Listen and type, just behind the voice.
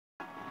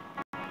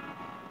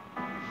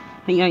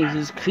Hey guys,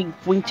 this is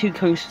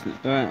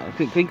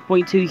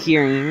Creek.2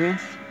 here.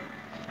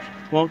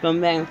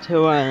 Welcome back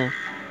to,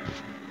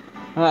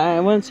 I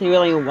wouldn't say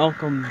really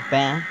welcome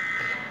back,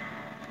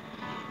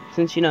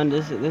 since, you know,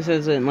 this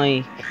isn't,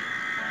 like,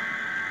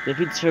 the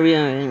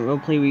Pizzeria and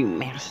Roleplay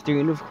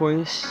Remastered, of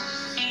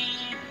course,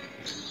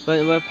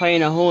 but we're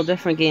playing a whole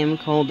different game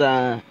called,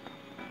 like,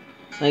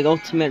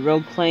 Ultimate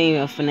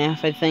Roleplay of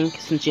Fnaf, I think,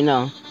 since, you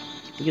know,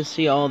 you can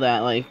see all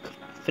that, like,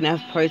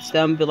 Fnaf parts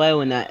down below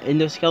and that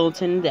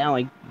endoskeleton down,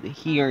 like,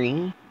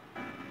 here.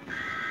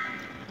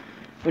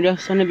 We're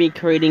just going to be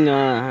creating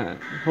a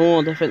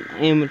whole different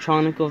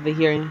animatronic over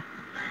here,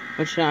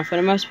 which for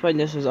the most part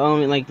this is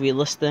only like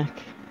realistic.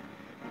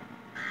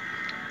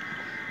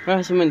 It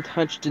hasn't been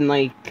touched in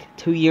like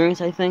 2 years,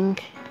 I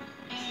think.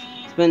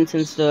 It's been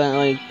since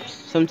like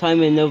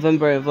sometime in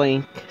November of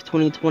like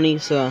 2020,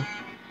 so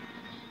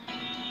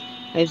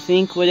I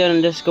think we're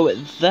gonna just go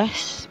with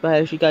this. But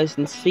as you guys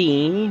can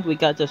see, we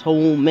got this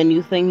whole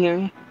menu thing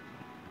here,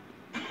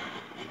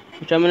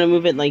 which I'm gonna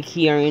move it like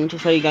here, and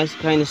just so you guys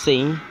can kind of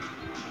see.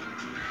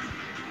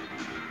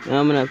 Now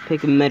I'm gonna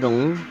pick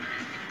metal.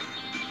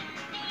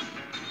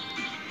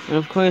 And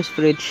of course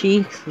for the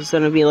cheeks, it's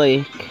gonna be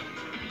like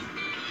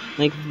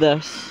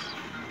this.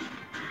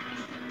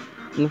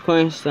 And of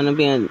course it's gonna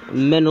be a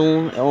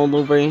metal all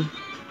over. And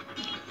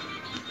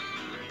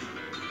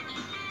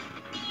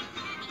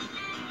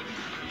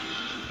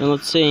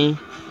let's see.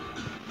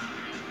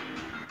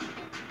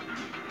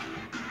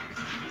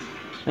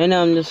 Right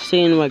now I'm just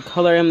seeing what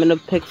color I'm gonna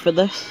pick for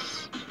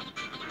this.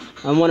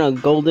 I want a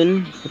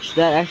golden, which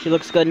that actually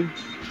looks good.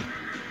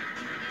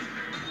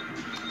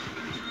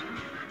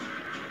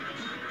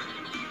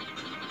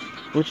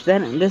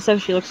 This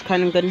actually looks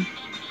kind of good.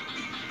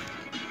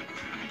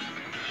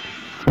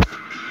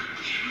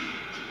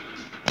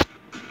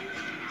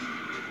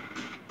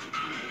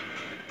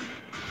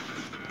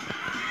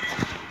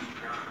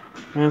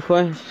 And of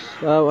course,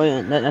 oh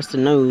wait, that's the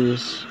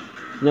nose.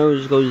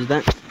 Nose goes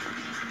that.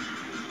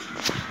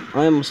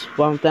 I almost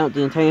swapped out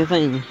the entire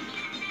thing.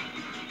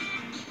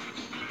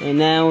 And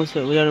now,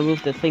 so we gotta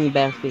move the thing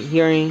back to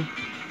here.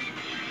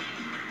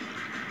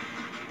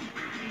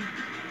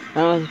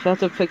 I was about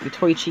to pick the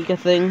Toy Chica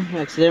thing,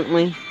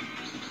 accidentally.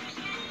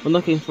 We're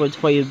looking for a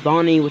Toy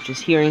Bonnie, which is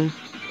here.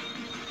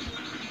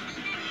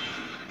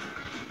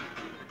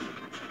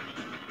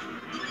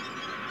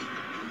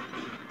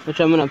 Which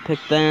I'm gonna pick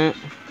that.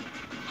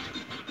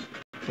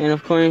 And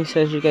of course,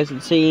 as you guys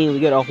can see,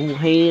 we got a whole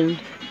hand.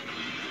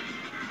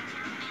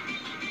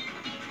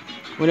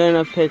 We're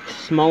gonna pick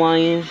small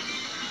eyes,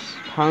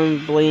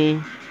 probably.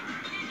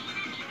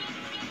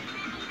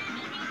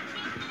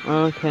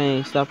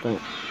 Okay, stop it.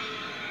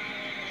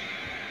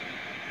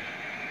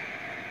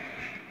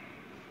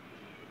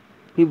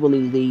 People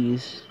need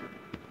these.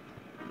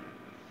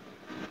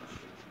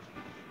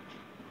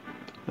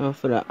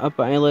 For the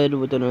upper eyelid,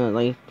 we're gonna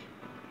like.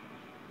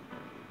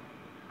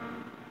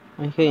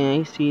 Okay,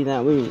 I see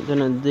that we're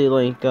gonna do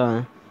like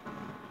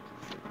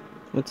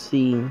let's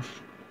see. Yeah,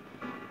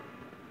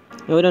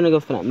 we're gonna go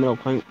for that middle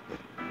point.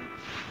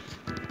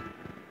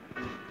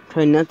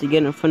 Try not to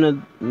get in front of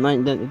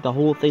like the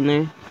whole thing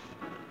there.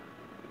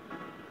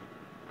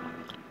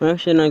 We're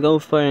actually gonna go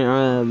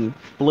for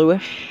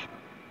bluish.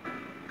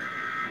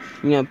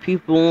 Yeah,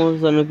 pupil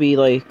is gonna be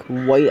like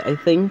white, I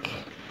think.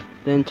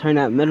 Then turn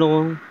that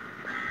middle.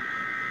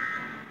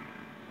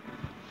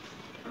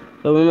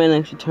 But we might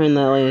actually turn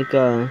that like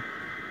an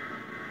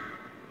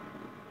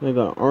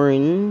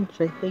orange,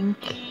 I think.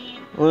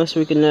 Unless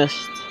we can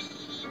just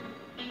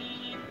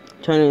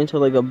turn it into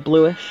like a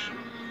bluish,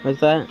 like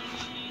that.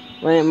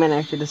 Well, I might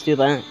actually just do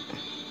that.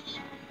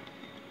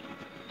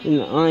 And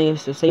the eye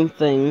is the same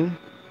thing.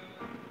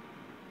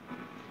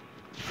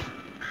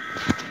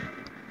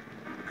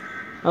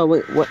 Oh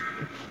wait, what?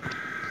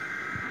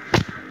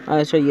 Oh,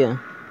 that's right, yeah.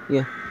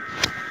 Yeah,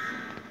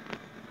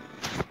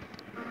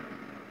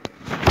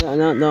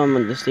 now I'm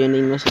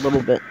understanding this a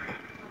little bit.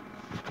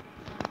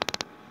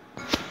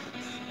 I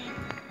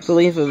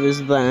believe it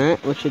was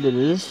that, which it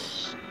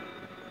is.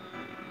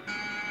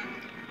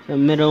 The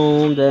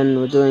middle, then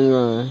we're doing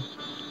that.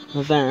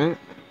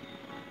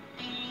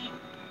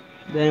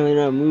 Then we're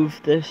gonna move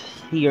this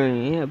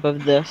here,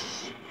 above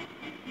this.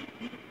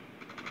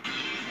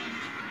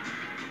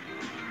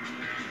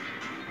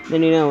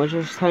 Then, you know, it's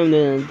just time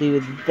to do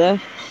this.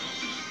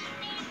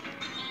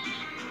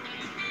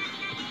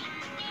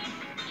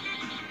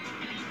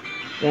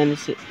 Then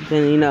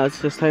you know,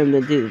 it's just time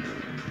to do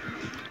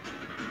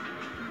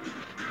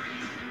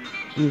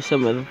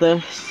some of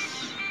this.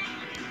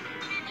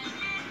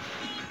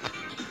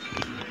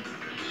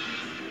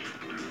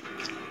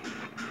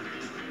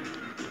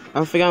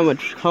 I forgot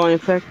which color I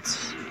picked.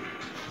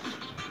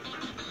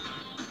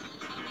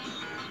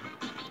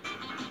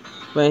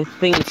 But I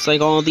think it's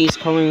like all these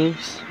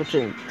colors, which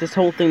this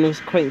whole thing looks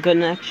quite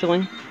good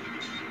actually.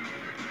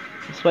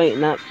 Despite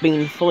not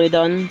being fully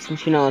done,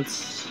 since you know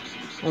it's.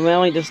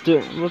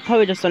 We're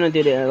probably just gonna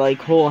do the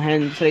like whole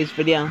hand in today's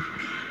video.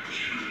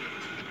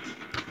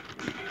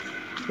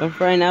 But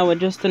for right now, we're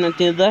just gonna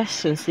do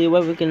this and see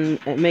what we can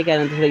make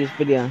out in today's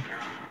video.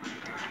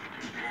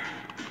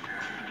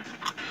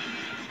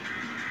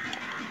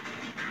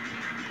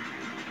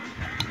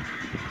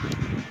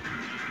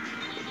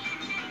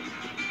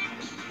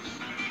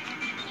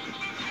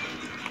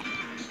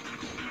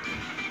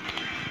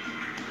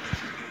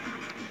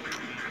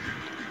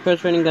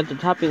 First, we're gonna get the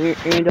top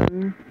area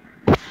done.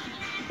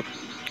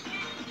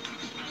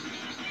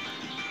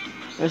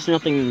 There's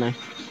nothing in there.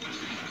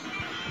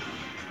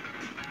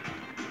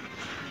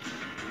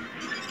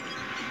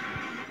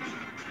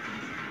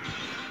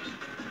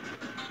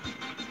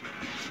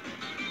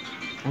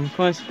 And of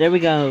course, there we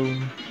go.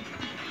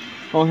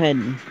 Go ahead.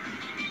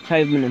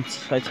 5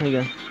 minutes, I tell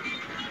you.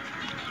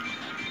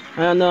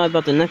 I don't know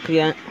about the neck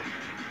yet.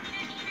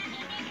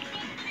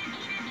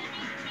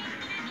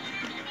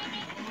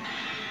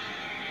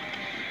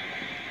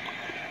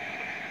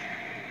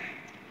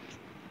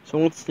 So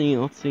let's see.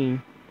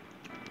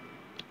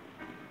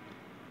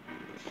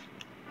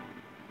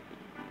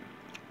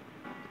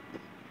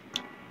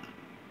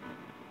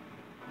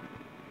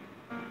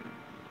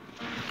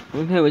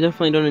 Okay, we're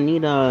definitely gonna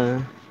need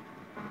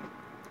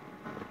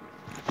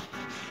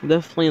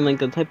definitely like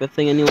the type of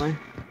thing anyway.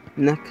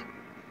 Neck.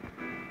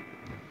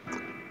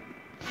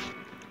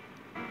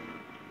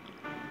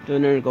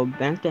 Then we're gonna go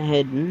back to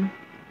head,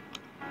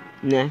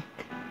 neck.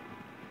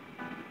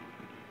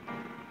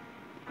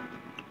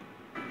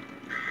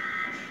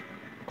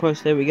 Of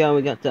course, there we go.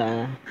 We got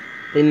the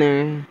thing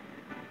there.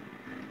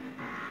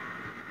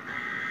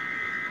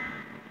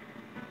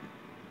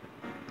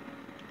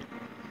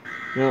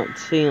 Now,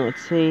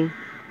 let's see.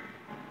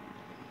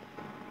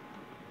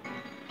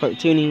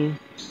 Cartoony.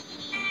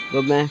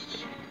 Go back.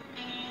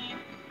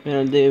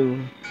 We're gonna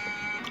do.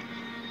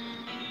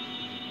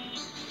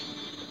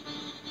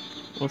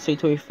 Let's say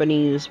Toy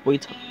Freddy's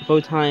bow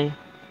tie.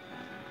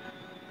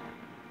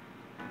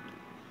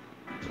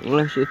 It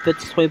actually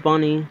fits Toy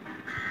Bonnie.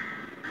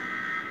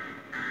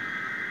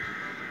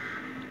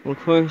 Of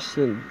course,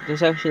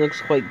 this actually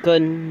looks quite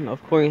good.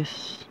 Of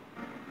course.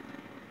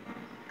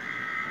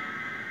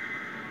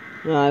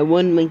 I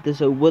wouldn't make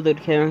this a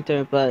withered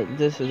character, but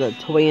this is a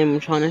toy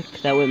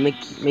animatronic that we're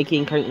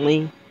making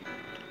currently.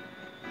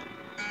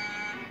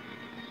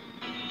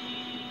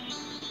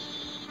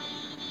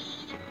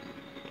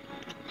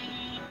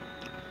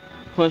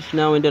 Of course,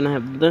 now we're gonna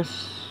have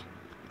this.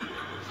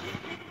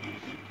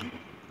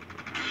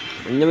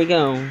 And there we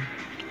go.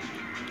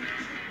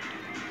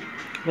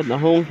 Got the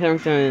whole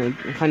character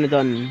kinda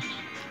done.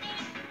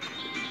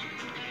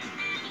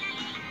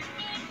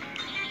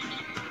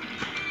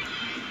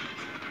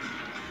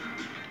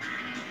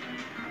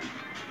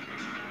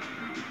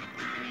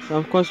 So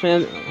of course we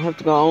have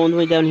to go all the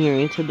way down here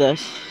into this,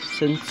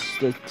 since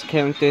the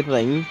character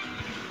thing,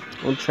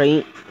 or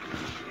trait.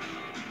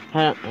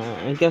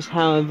 I guess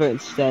however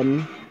it's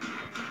said,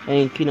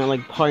 and you know,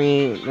 like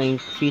party, like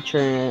feature.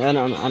 I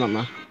don't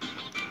know.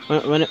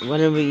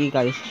 Whatever you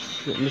guys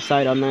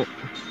decide on that.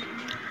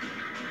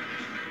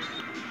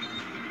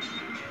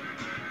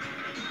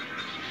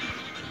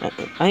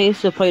 I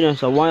used to play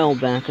this a while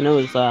back, and it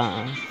was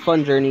a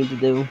fun journey to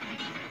do.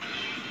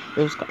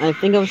 I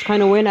think it was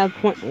kind of weird at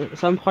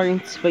some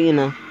parts, but you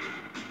know.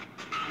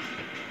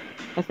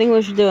 I think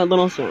we should do a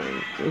little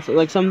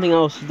like something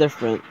else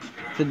different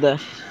to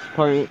this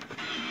part.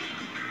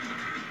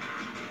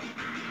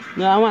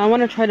 No, I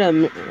want to try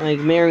to like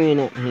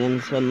marionette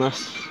hands on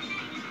this,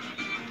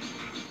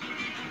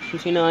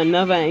 because you know I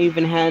never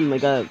even had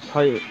like a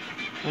part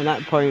on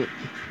that part.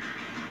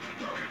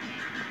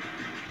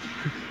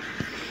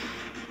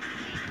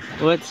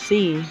 Let's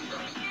see.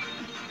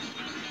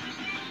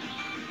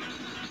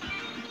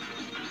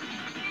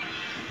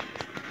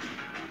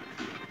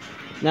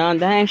 Now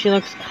that actually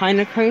looks kind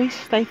of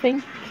cursed, I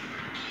think.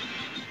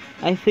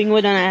 I think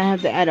we're gonna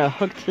have to add a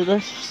hook to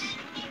this.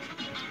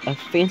 A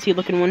fancy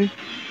looking one.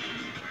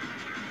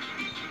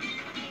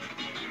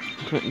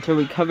 To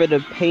recover the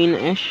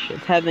pain-ish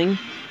it's having.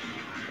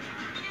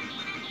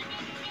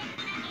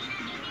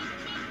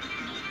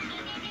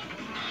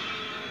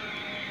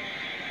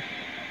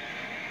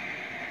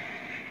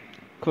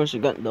 Of course, we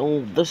got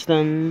this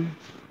done.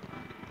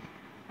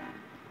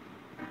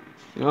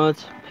 Now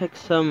let's pick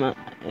some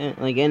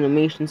like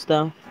animation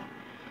stuff.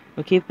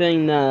 We're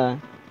keeping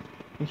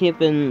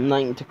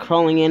like the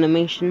crawling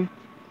animation.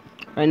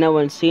 Right now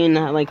we're seeing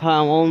like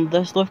how all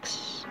this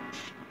looks.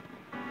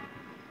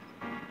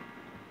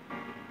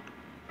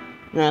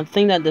 And I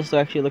think that this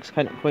actually looks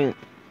kind of quite.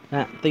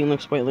 That thing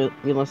looks quite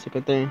realistic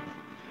right there.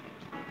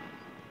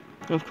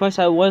 Of course,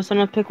 I was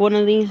gonna pick one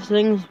of these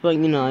things, but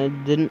you know I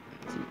didn't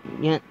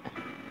yet.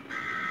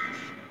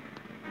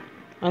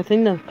 I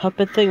think the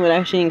puppet thing would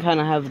actually kind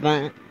of have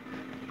that.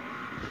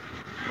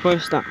 Of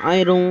course, the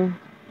idol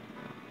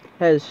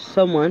has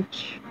so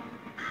much.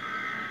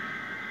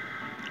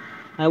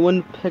 I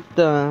wouldn't pick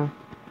the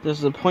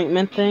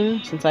disappointment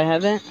thing since I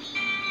have it.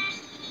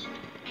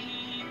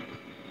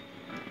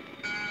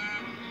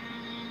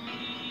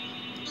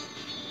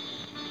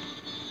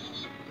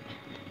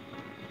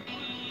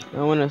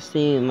 I want to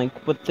see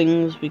like what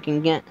things we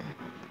can get.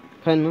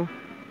 Kinda.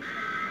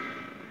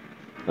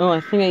 Oh,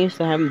 I think I used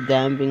to have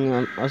dabbing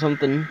or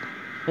something.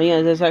 But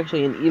yeah, there's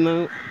actually an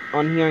emote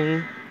on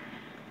here.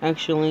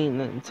 Actually,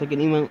 it's like an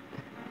emote.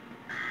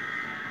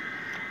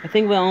 I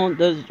think we'll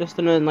just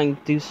gonna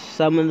like do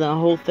some of the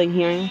whole thing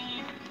here,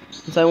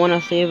 since I want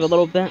to save a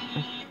little bit.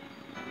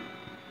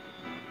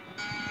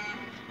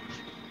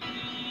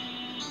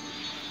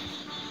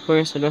 Of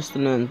course, I'm just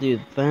gonna do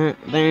that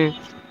there.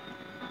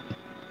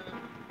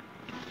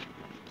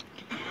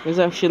 It's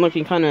actually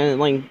looking kind of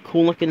like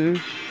cool looking.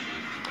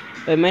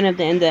 But I might have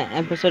to end that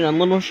episode a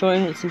little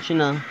short, since you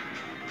know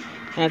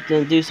I have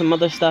to do some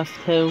other stuff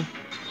too.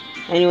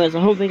 Anyways, I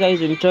hope you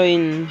guys are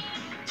enjoying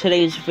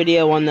today's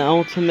video on the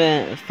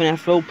ultimate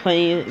Fnaf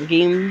roleplay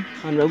game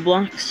on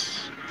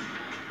Roblox.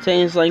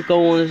 Today's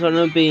goal is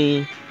gonna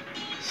be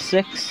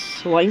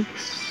 6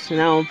 likes,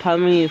 and I'll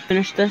probably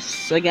finish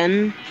this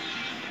again.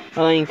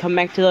 Or come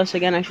back to this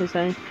again, I should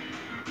say.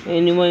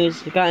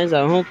 Anyways, guys,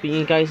 I hope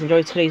you guys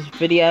enjoyed today's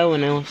video,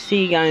 and I will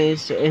see you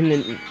guys in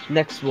the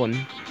next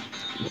one.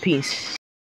 Peace.